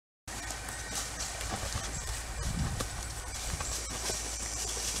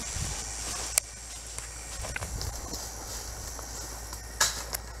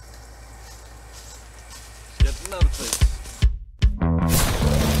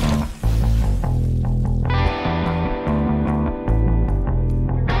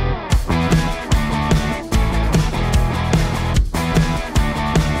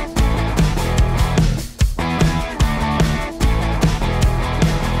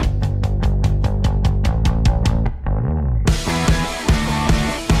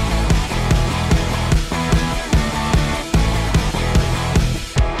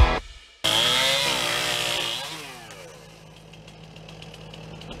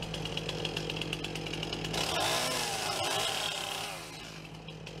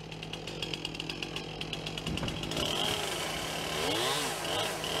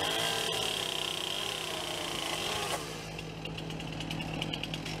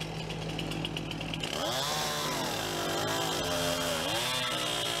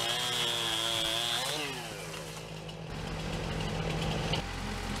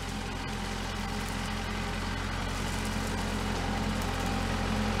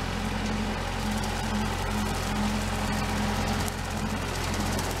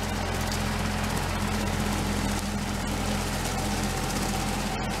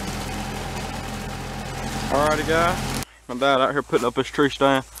Alrighty guys, my dad out here putting up his tree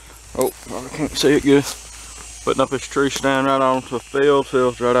stand. Oh, I can't see it good. Putting up his tree stand right onto the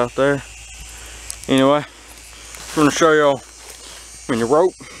field's right out there. Anyway, I'm gonna show y'all when your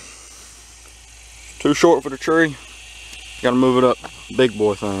rope too short for the tree, you gotta move it up. Big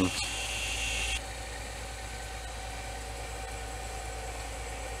boy things.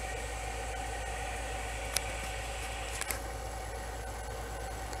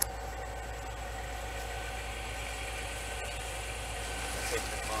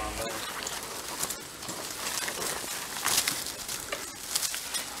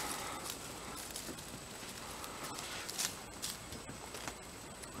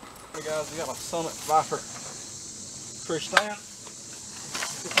 Hey guys, we got a Summit Viper tree stand.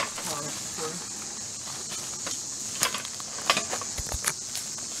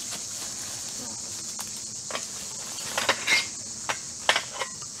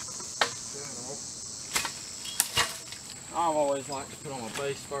 I've always liked to put on my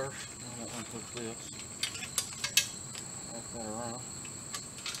base first. I don't want to put this. Wrap that around.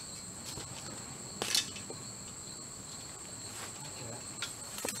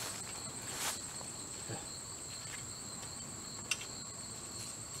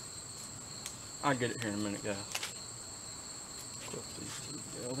 I'll get it here in a minute, guys. Put these two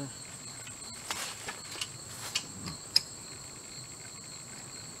together.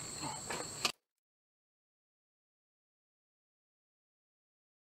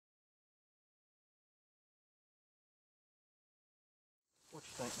 What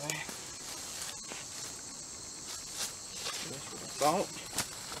you think, man? That's what I thought.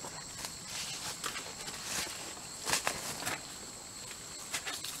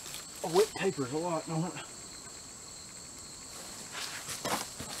 Oh, wet paper's a lot, don't it?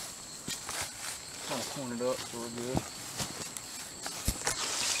 Kind of point it up so we're good.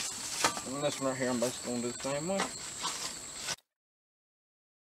 And this one right here, I'm basically going to do the same way.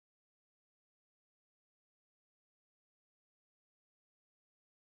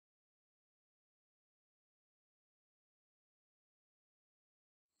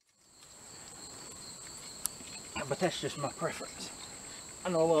 But that's just my preference. I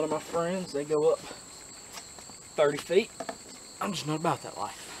know a lot of my friends, they go up 30 feet. I'm just not about that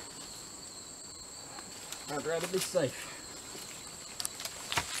life. I'd rather be safe.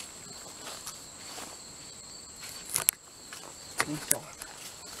 And so.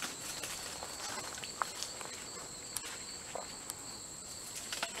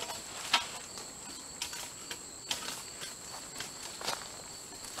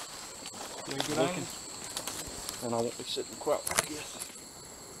 Good angle. And I won't be sitting quite like this.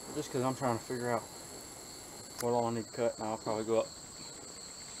 Just because I'm trying to figure out what all I need to cut. Now I'll probably go up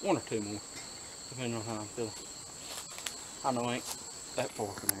one or two more, depending on how I'm feeling. I know I ain't that far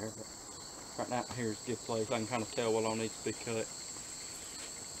from there, but right now here's a good place. I can kind of tell what all needs to be cut,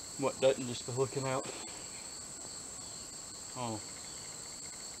 what doesn't, just by looking out. Oh,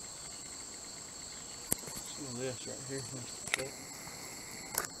 some of this right here needs to be cut.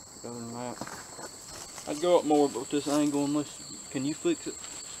 Other than that, I'd go up more, but with this angle, unless, can you fix it?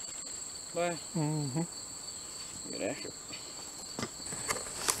 Bye. Get after it.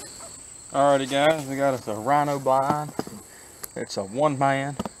 Alrighty guys, we got us a rhino blind. It's a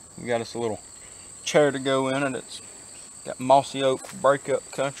one-man. We got us a little chair to go in it. It's got mossy oak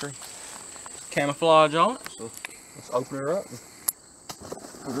breakup country camouflage on it. So let's open her up and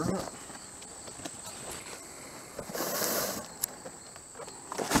put her up.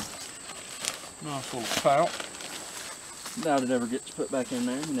 Nice little pouch. Doubt it ever gets put back in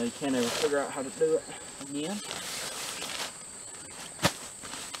there. You know, you can't ever figure out how to do it again.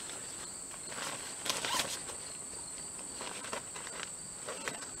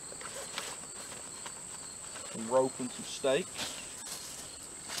 Some rope and some stakes.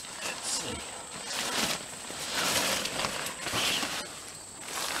 Let's see.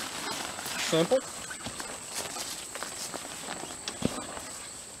 Simple.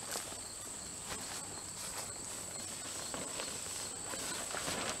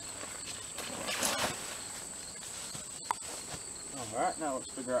 Alright, now let's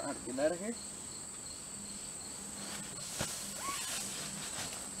figure out how to get out of here.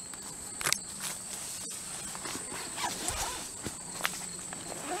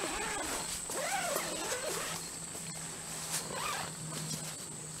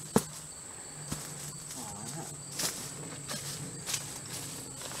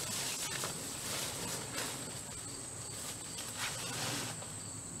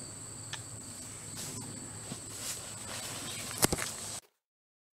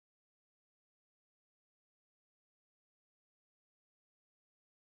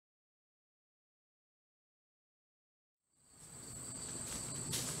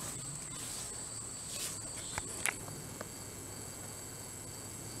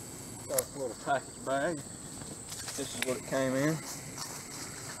 little package bag. This is what it came in.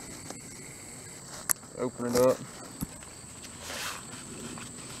 Open it up.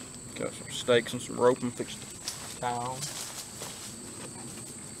 Got some steaks and some rope and fixed to tie on.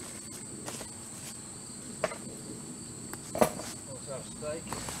 Steak.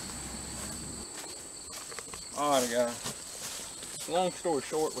 Alright guys, long story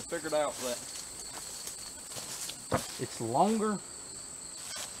short, we figured out that it's longer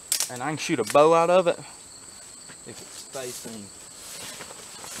and I can shoot a bow out of it if it's facing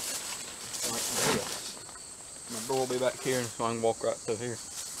like this. My door will be back here so I can walk right through here.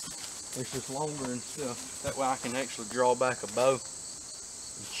 It's just longer and stuff. That way I can actually draw back a bow and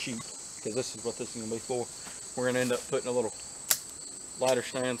shoot, because this is what this is going to be for. We're going to end up putting a little ladder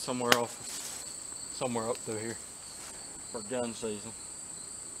stand somewhere up through here for gun season.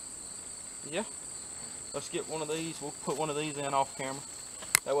 Yeah, let's get one of these. We'll put one of these in off camera.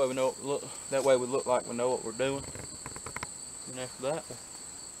 That way we know that way we look like we know what we're doing. And after that, we'll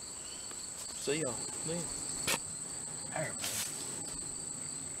see y'all then. There.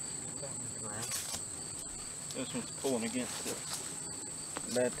 This one's pulling against it.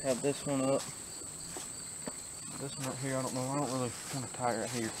 Dad have this one up. This one right here, I don't know. I don't really want to tie it right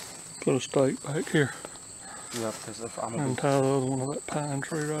here. Put a stake back here. Yeah, because if I'm and tie the other one to that pine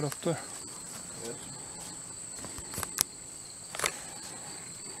tree right up there. Yes.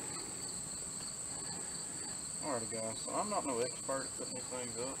 Alrighty guys, so I'm not no expert at putting these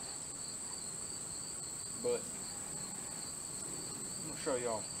things up, but I'm going to show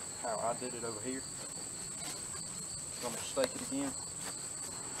y'all how I did it over here. So I'm going to stake it again.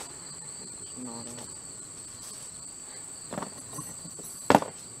 Get this knot out. I'm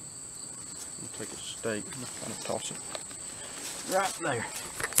going to take a stake and kind of toss it right there.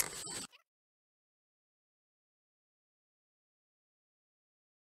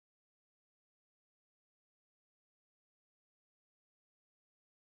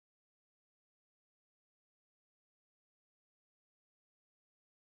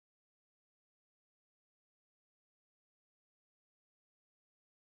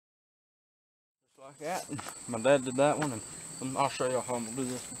 Like that. My dad did that one, and I'll show y'all how I'm gonna do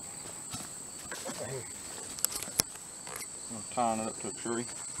this one. Okay, here. I'm tying it up to a tree.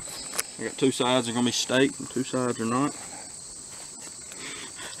 I got two sides are gonna be staked and two sides are not.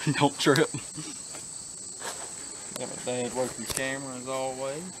 Don't trip. Got my dad working the camera as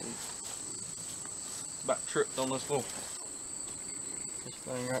always. About tripped on this thing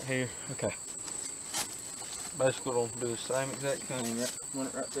right here. Okay. Basically, we'll do the same exact thing. Run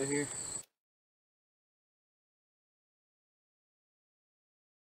it right through here.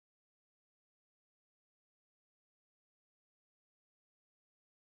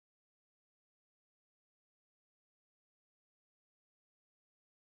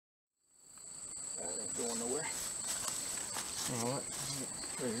 Going nowhere. Alright,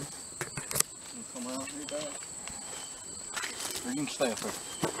 there. You come out here, Dad. Or you can stay up there.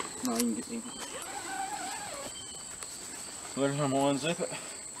 No, you can get in. So there's number one, zip it.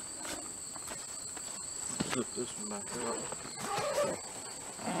 Zip this one back up.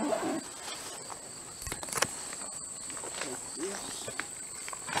 Take this.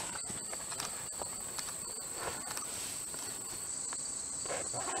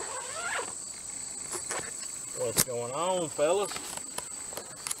 What's going on, fellas?